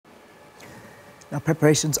Now,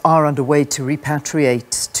 preparations are underway to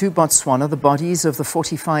repatriate to Botswana the bodies of the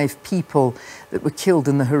 45 people that were killed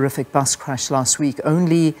in the horrific bus crash last week.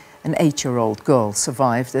 Only an 8-year-old girl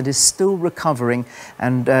survived and is still recovering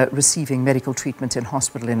and receiving medical treatment in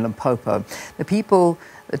hospital in Limpopo. The people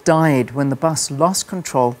that died when the bus lost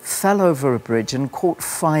control, fell over a bridge and caught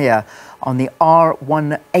fire on the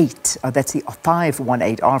R18, that's the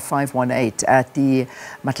R518 at the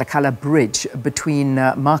Matlakala Bridge between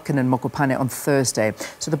Marken and Mokopane on Thursday.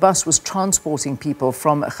 So the bus was transporting people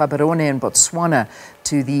from Gaborone in Botswana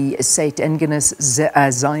to the St. Agnes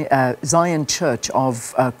Zion Church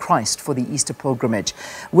of Christ for the Easter pilgrimage.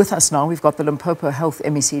 With us now, we've got the Limpopo Health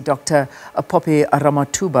MEC, Dr. Phophi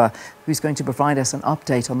Ramathuba, who's going to provide us an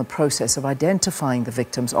update on the process of identifying the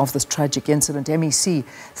victims of this tragic incident. MEC,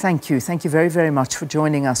 thank you. Thank you very, very much for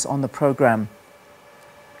joining us on the program.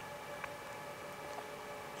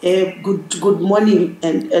 Good morning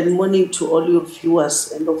and morning to all your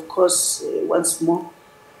viewers. And of course, once more,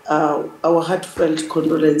 our heartfelt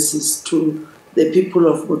condolences to the people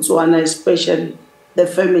of Botswana, especially the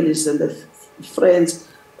families and the friends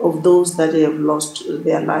of those that have lost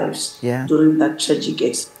their lives during that tragic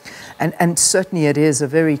accident. And certainly it is a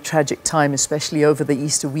very tragic time, especially over the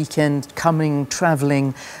Easter weekend,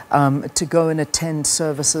 traveling to go and attend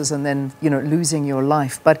services and then, losing your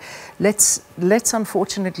life. But let's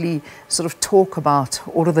unfortunately sort of talk about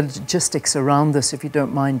all of the logistics around this, if you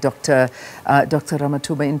don't mind, Dr.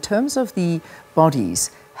 Ramathuba. In terms of the bodies,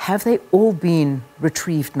 have they all been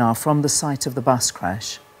retrieved now from the site of the bus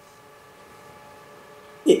crash?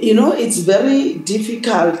 It's very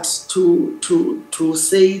difficult to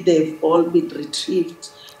say they've all been retrieved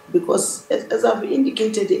because, as I've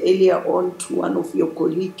indicated earlier on to one of your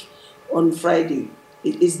colleagues on Friday,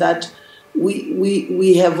 it is that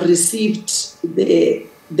we have received the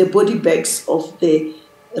body bags of the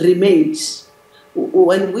remains.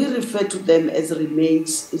 When we refer to them as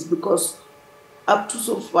remains, it's because up to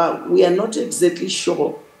so far we are not exactly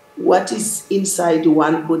sure what is inside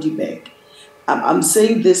one body bag. I'm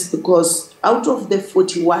saying this because out of the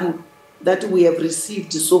 41 that we have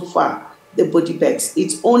received so far, the body bags,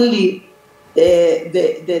 it's only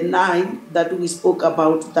the 9 that we spoke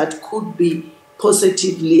about that could be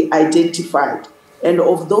positively identified. And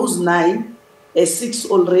of those 9, 6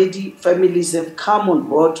 already families have come on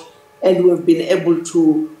board and we have been able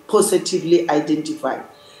to positively identify.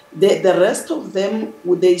 The rest of them,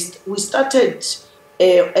 we started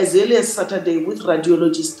as early as Saturday with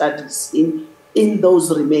radiology studies in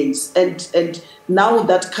those remains. And now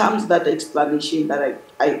that comes that explanation that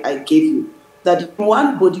I gave you, that in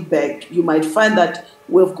one body bag, you might find that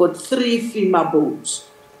we've got 3 femur bones.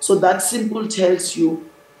 So that simple tells you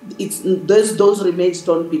those remains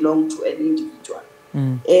don't belong to an individual.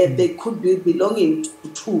 They could be belonging to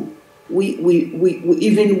 2. We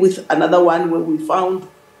even with another one where we found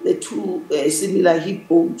the 2 similar hip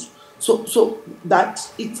bones. So that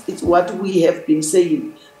it's what we have been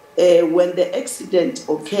saying. When the accident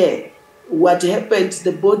occurred, what happened,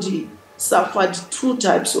 the body suffered 2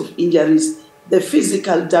 types of injuries. The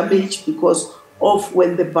physical damage because of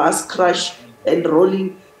when the bus crashed and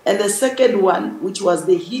rolling, and the second one, which was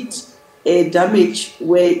the heat damage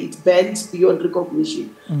where it bent beyond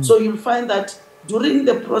recognition. So you'll find that during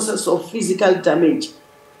the process of physical damage,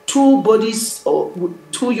 2 bodies or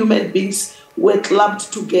 2 human beings were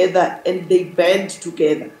clamped together and they bent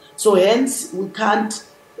together. So hence we can't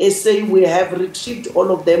say we have retrieved all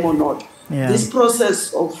of them or not. This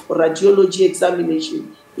process of radiology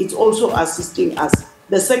examination, it's also assisting us.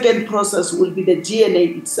 The second process will be the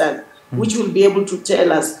DNA itself, which will be able to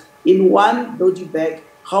tell us in one body bag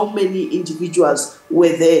how many individuals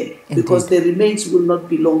were there. Indeed. Because the remains will not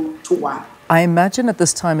belong to one. I imagine at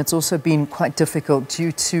this time it's also been quite difficult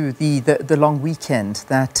due to the long weekend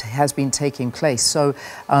that has been taking place. So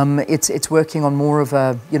it's working on more of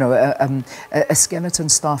a skeleton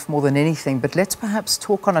staff more than anything. But let's perhaps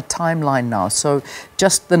talk on a timeline now. So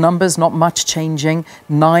just the numbers, not much changing.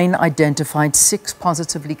 9 identified, 6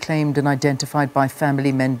 positively claimed and identified by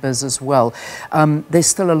family members as well. There's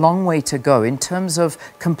still a long way to go in terms of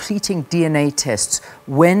completing DNA tests.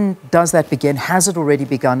 When does that begin? Has it already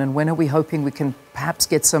begun? And when are we hoping we can perhaps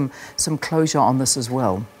get some closure on this as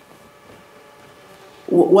well?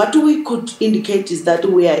 What we could indicate is that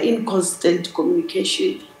we are in constant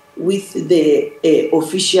communication with the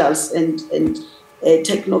officials and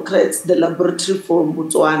technocrats, the laboratory for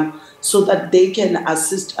Botswana, so that they can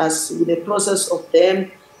assist us with the process of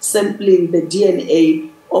them sampling the DNA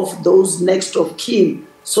of those next of kin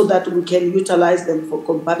so that we can utilize them for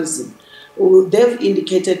comparison. They've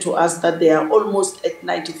indicated to us that they are almost at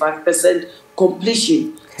 95%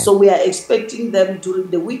 completion. So we are expecting them during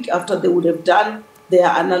the week after they would have done their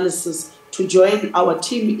analysis to join our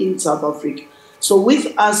team in South Africa. So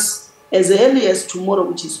with us as early as tomorrow,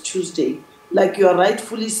 which is Tuesday, like you are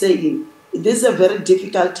rightfully saying, this is a very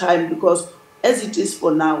difficult time because as it is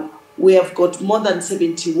for now, we have got more than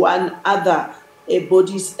 71 other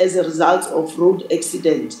bodies as a result of road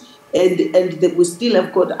accident. And we still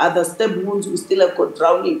have got other stab wounds, we still have got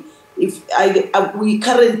drowning. We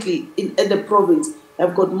currently in the province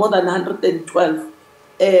have got more than 112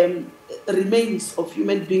 remains of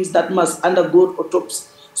human beings that must undergo autopsy.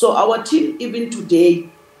 So our team, even today,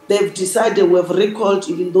 they've decided, we have recalled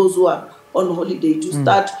even those who are on holiday to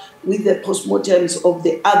start with the postmortems of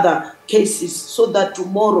the other cases so that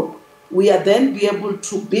tomorrow we are then be able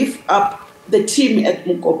to beef up the team at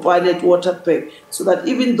Mokopane, at Waterberg, so that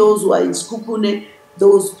even those who are in Skupune,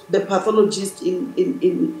 the pathologists in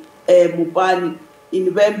Mopani,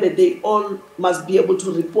 in Wembe, they all must be able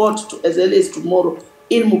to report as early as tomorrow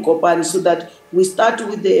in Mokopane, so that we start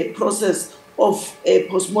with the process of a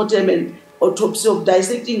postmortem and autopsy of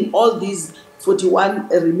dissecting all these 41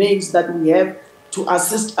 remains that we have to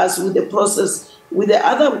assist us with the process. With the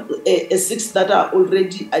other 6 that are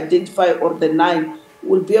already identified, or the 9,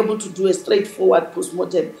 we'll be able to do a straightforward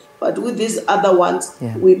postmortem. But with these other ones,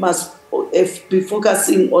 we must be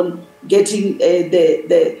focusing on getting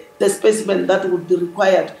the specimen that would be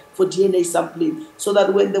required for DNA sampling, so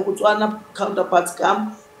that when the Botswana counterparts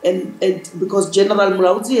come, and because General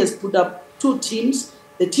Mulaudzi has put up 2 teams,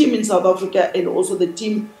 the team in South Africa and also the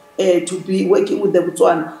team to be working with the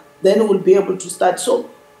Botswana, then we'll be able to start. So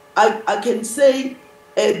I can say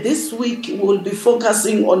this week we'll be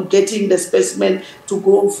focusing on getting the specimen to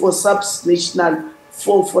go for subnational,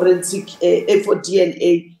 for forensic, for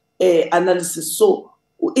DNA analysis. So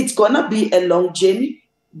it's gonna be a long journey,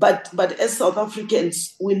 but as South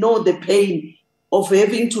Africans, we know the pain of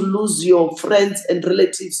having to lose your friends and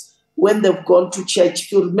relatives when they've gone to church.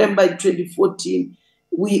 If you remember in 2014,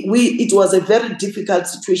 it was a very difficult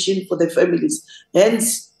situation for the families.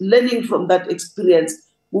 Hence, learning from that experience,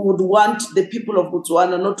 we would want the people of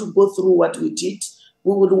Botswana not to go through what we did.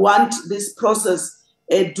 We would want this process,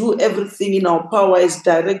 do everything in our power as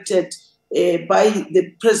directed by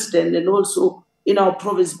the president, and also in our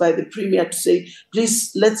province by the premier, to say,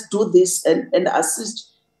 please, let's do this and assist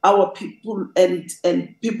our people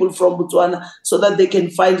and people from Botswana so that they can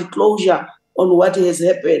find closure on what has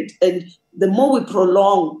happened. And the more we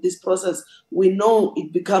prolong this process, we know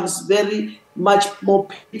it becomes very much more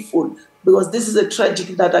painful, because this is a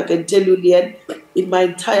tragedy that I can tell you, Leanne, in my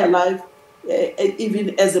entire life,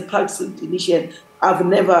 even as a practicing clinician, I've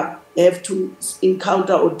never have to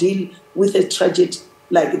encounter or deal with a tragedy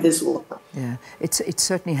like this one. Yeah, it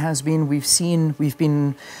certainly has been. We've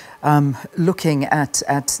been looking at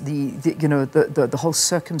the whole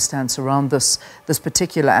circumstance around this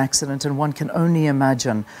particular accident, and one can only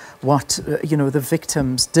imagine what the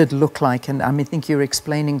victims did look like. And I think you're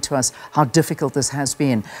explaining to us how difficult this has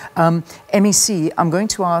been. MEC, I'm going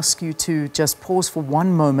to ask you to just pause for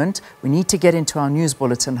one moment. We need to get into our news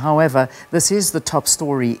bulletin. However, this is the top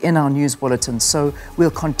story in our news bulletin, so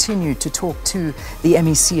we'll continue to talk to the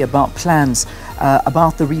MEC about plans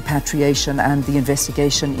about the repatriation and the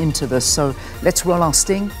investigation into this. So let's roll our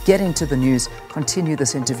sting, get into the news, continue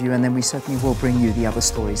this interview, and then we certainly will bring you the other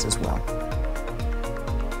stories as well.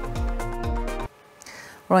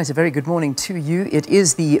 Right, a very good morning to you. It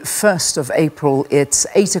is the 1st of April. It's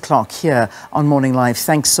 8 o'clock here on Morning Live.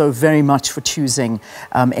 Thanks so very much for choosing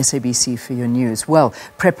SABC for your news. Well,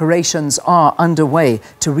 preparations are underway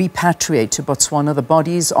to repatriate to Botswana the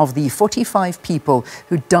bodies of the 45 people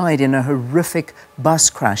who died in a horrific bus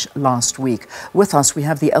crash last week. With us, we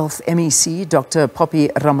have the Health MEC, Dr. Phophi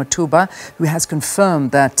Ramathuba, who has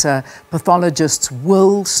confirmed that pathologists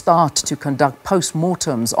will start to conduct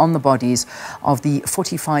post-mortems on the bodies of the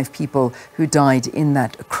 45 people who died in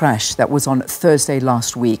that crash that was on Thursday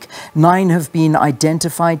last week. 9 have been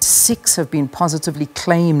identified, 6 have been positively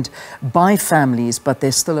claimed by families, but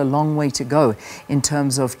there's still a long way to go in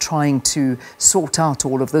terms of trying to sort out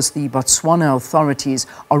all of this. The Botswana authorities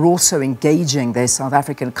are also engaging their South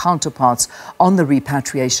African counterparts on the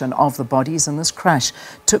repatriation of the bodies, and this crash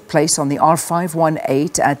took place on the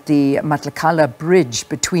R518 at the Mma Matlakala Bridge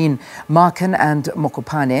between Marken and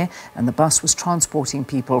Mokopane, and the bus was transporting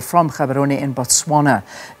people from Gaborone in Botswana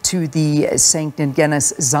to the St.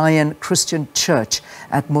 Ngenas Zion Christian Church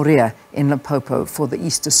at Moria in Limpopo for the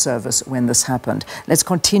Easter service when this happened. Let's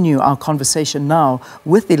continue our conversation now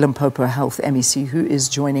with the Limpopo Health MEC, who is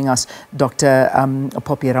joining us, Dr.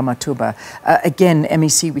 Phophi Ramathuba. Again,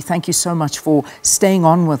 MEC, we thank you so much for staying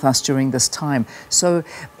on with us during this time. So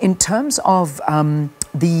in terms of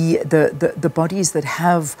the bodies that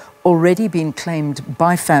have already been claimed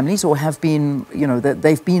by families or have been, that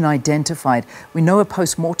they've been identified, we know a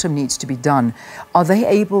post-mortem needs to be done. Are they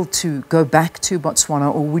able to go back to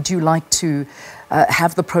Botswana, or would you like to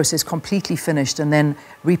have the process completely finished and then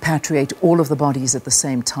repatriate all of the bodies at the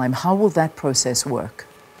same time? How will that process work?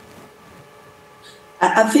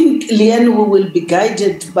 I think, Leanne, we will be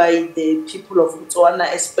guided by the people of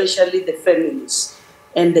Botswana, especially the families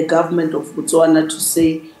and the government of Botswana, to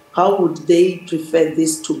say how would they prefer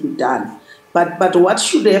this to be done. But what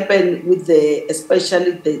should happen with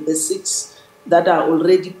especially the 6 that are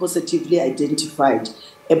already positively identified?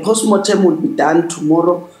 A postmortem will be done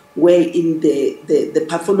tomorrow, wherein the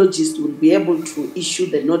pathologist will be able to issue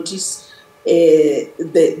the notice.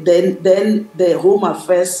 Then the Home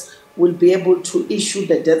Affairs will be able to issue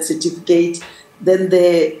the death certificate. Then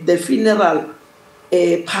the funeral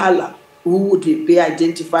parlor, who would be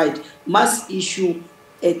identified, must issue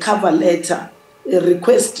a cover letter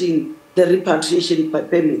requesting the repatriation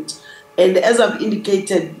permit. And as I've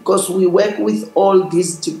indicated, because we work with all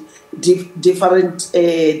these different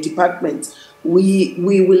departments, we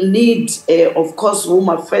will need, of course, Home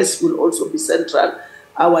Affairs will also be central.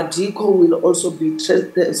 Our DICO will also be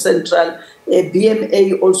central.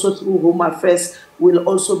 BMA also through Home Affairs will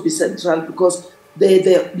also be central, because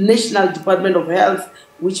the National Department of Health,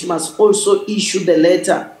 which must also issue the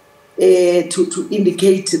letter to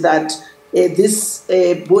indicate that this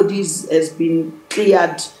bodies has been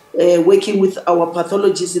cleared, working with our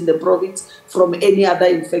pathologists in the province, from any other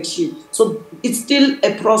infection. So it's still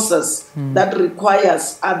a process that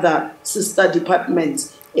requires other sister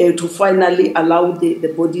departments to finally allow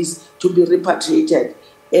the bodies to be repatriated.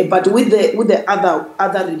 But with the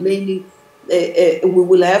other remaining, we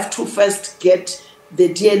will have to first get the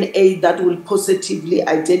DNA that will positively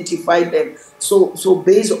identify them. So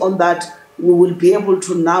based on that, we will be able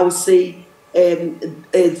to now say,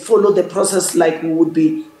 follow the process like we would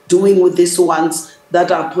be doing with these ones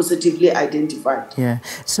that are positively identified. Yeah.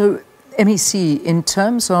 So MEC, in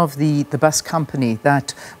terms of the bus company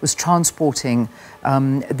that was transporting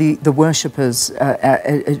the worshippers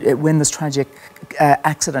when this tragic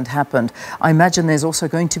accident happened, I imagine there's also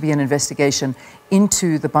going to be an investigation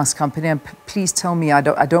into the bus company. And please tell me, I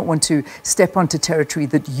don't want to step onto territory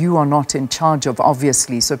that you are not in charge of,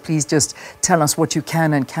 obviously. So please just tell us what you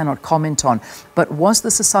can and cannot comment on. But was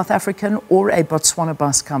this a South African or a Botswana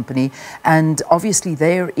bus company? And obviously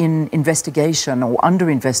they're in investigation or under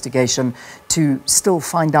investigation to still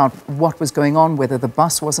find out what was going on, whether the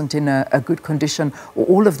bus wasn't in a good condition, or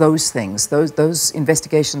all of those things. Those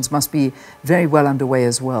investigations must be very well underway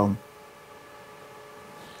as well.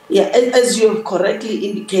 Yeah, as you have correctly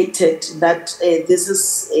indicated, that this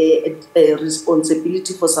is a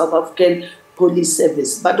responsibility for South African Police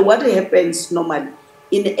Service. But what happens normally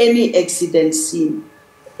in any accident scene,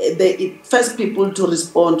 the first people to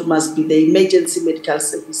respond must be the emergency medical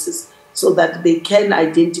services, so that they can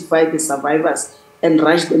identify the survivors and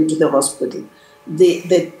rush them to the hospital.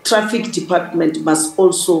 The traffic department must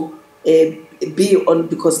also be on,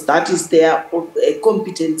 because that is their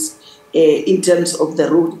competence in terms of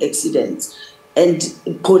the road accidents. And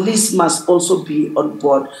police must also be on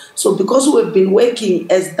board. So because we've been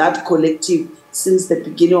working as that collective since the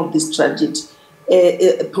beginning of this tragedy,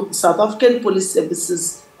 South African Police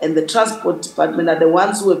Services and the Transport Department are the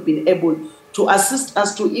ones who have been able to assist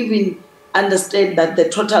us to even understand that the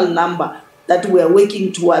total number that we are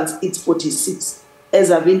working towards, it's 46. As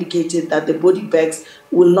I've indicated, that the body bags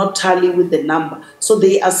will not tally with the number. So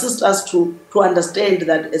they assist us to understand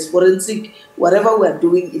that as forensic, whatever we're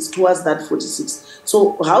doing is towards that 46.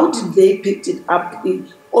 So how did they pick it up?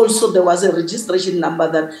 Also, there was a registration number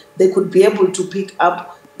that they could be able to pick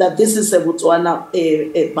up, that this is a Botswana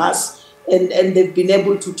a bus, and they've been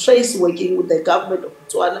able to trace, working with the government of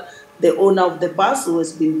Botswana, the owner of the bus, who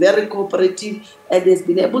has been very cooperative and has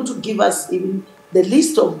been able to give us even the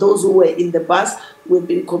list of those who were in the bus. We've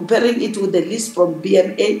been comparing it with the list from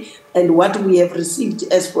BMA and what we have received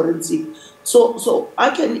as forensic. So I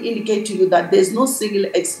can indicate to you that there's no single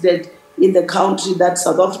accident in the country that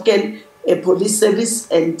South African Police Service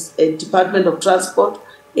and Department of Transport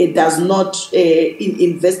does not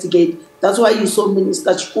investigate. That's why you saw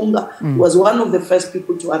Minister Chikunga was one of the first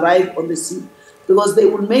people to arrive on the scene, because they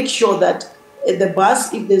will make sure that the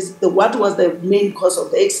bus, if there's what was the main cause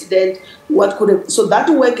of the accident, what could have, so that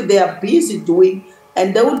work they are busy doing,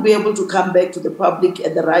 and they will be able to come back to the public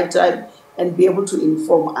at the right time and be able to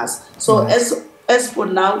inform us. So as for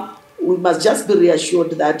now, we must just be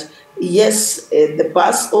reassured that yes, the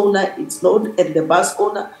bus owner, it's known, and the bus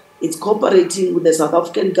owner is cooperating with the South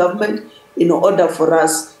African government in order for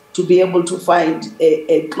us to be able to find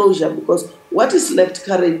a closure, because what is left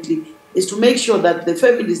currently is to make sure that the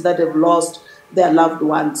families that have lost their loved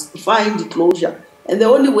ones find closure. And the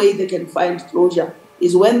only way they can find closure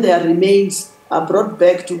is when their remains are brought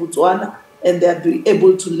back to Botswana and they are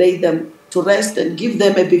able to lay them to rest and give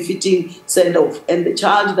them a befitting send-off. And the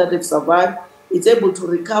child that has survived is able to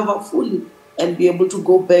recover fully and be able to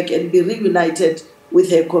go back and be reunited with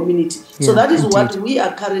her community. Yeah, so that is indeed what we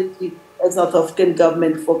are currently as South African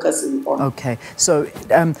government focusing on. Okay, so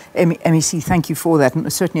MEC, thank you for that.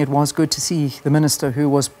 And certainly it was good to see the Minister, who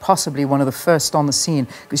was possibly one of the first on the scene,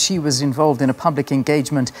 because she was involved in a public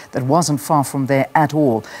engagement that wasn't far from there at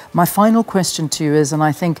all. My final question to you is, and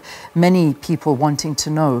I think many people wanting to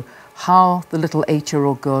know, how the little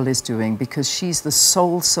 8-year-old girl is doing, because she's the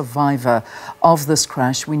sole survivor of this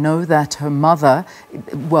crash. We know that her mother,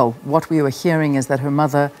 well, what we were hearing is that her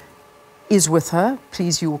mother is with her.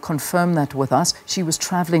 Please, you will confirm that with us. She was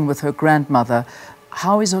traveling with her grandmother.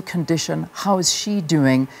 How is her condition? How is she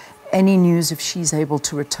doing? Any news if she's able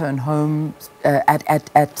to return home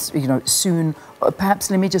soon? Perhaps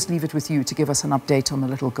let me just leave it with you to give us an update on the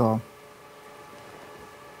little girl.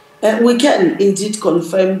 We can indeed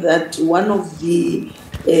confirm that one of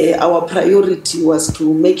our priority was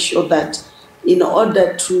to make sure that in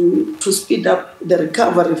order to speed up the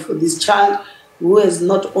recovery for this child, who has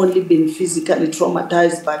not only been physically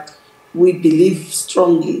traumatized, but we believe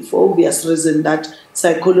strongly, for obvious reason, that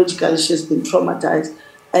psychologically she has been traumatized.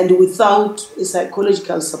 And without a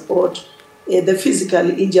psychological support, the physical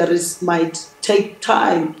injuries might take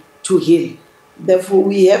time to heal. Therefore,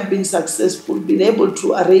 we have been successful, been able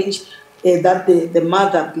to arrange that the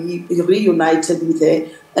mother be reunited with her.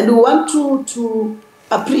 And we want to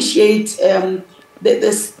appreciate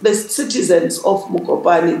the citizens of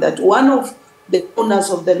Mokopane, that one of the owners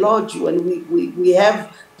of the lodge, when we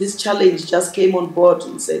have this challenge, just came on board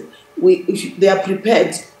and said they are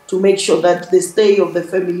prepared to make sure that the stay of the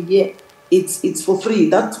family here, it's for free.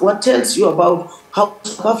 That's what tells you about how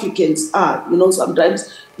South Africans are. You know, sometimes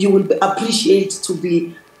you will appreciate to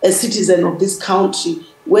be a citizen of this country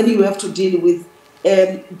when you have to deal with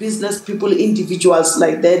business people, individuals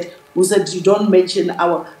like that, who said, you don't mention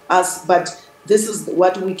us, but this is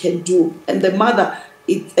what we can do. And the mother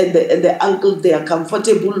and the uncle, they are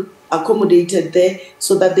comfortable, accommodated there,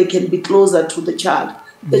 so that they can be closer to the child.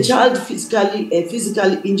 Mm-hmm. The child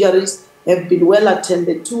physical injuries have been well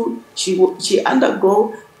attended to. She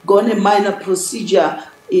undergone a minor procedure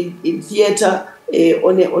in theatre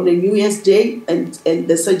on a New Year's Day, and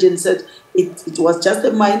the surgeon said it was just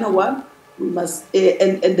a minor one. We must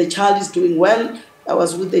and the child is doing well. I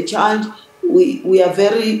was with the child. We are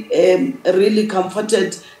very really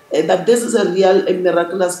comforted that this is a real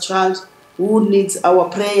miraculous child who needs our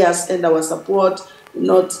prayers and our support,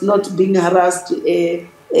 not being harassed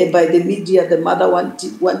by the media. The mother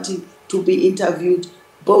wanting to be interviewed.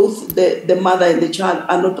 Both the mother and the child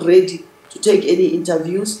are not ready to take any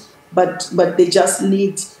interviews, but they just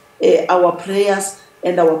need our prayers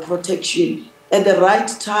and our protection. At the right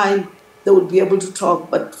time, they will be able to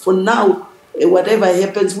talk. But for now, whatever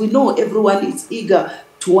happens, we know everyone is eager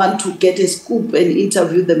to want to get a scoop and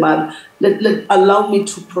interview the mother. Allow me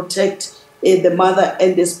to protect the mother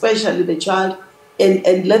and especially the child,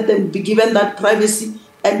 and let them be given that privacy,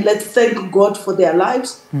 and let's thank God for their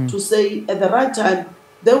lives to say at the right time,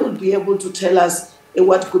 they will be able to tell us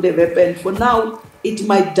what could have happened. For now, it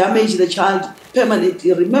might damage the child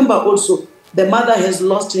permanently. Remember also, the mother has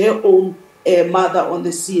lost her own mother on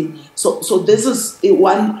the scene. So this is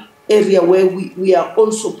one area where we are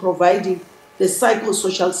also providing the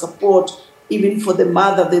psychosocial support, even for the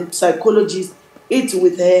mother. The psychologist is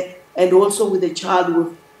with her, and also with the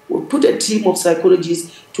child. We'll put a team of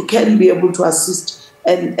psychologists to can be able to assist,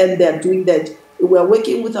 and they are doing that. We are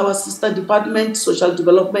working with our sister department, social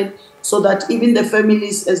development, so that even the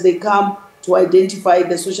families, as they come to identify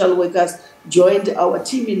the social workers, joined our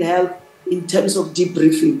team in health in terms of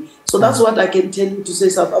debriefing. So that's what I can tell you to say,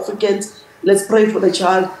 South Africans, let's pray for the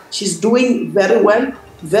child. She's doing very well.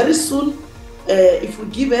 Very soon, if we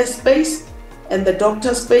give her space and the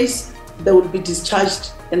doctor space, they will be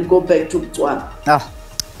discharged and go back to Botswana.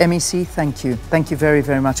 MEC, thank you. Thank you very,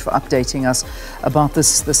 very much for updating us about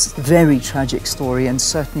this very tragic story, and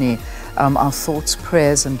certainly our thoughts,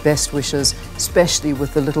 prayers and best wishes, especially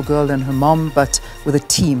with the little girl and her mom, but with a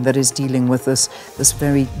team that is dealing with this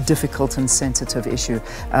very difficult and sensitive issue.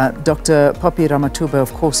 Dr. Phophi Ramathuba,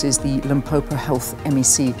 of course, is the Limpopo Health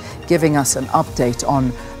MEC, giving us an update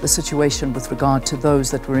on the situation with regard to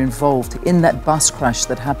those that were involved in that bus crash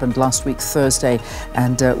that happened last week, Thursday,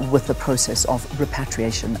 and with the process of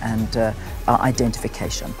repatriation and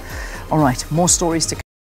identification. All right, more stories to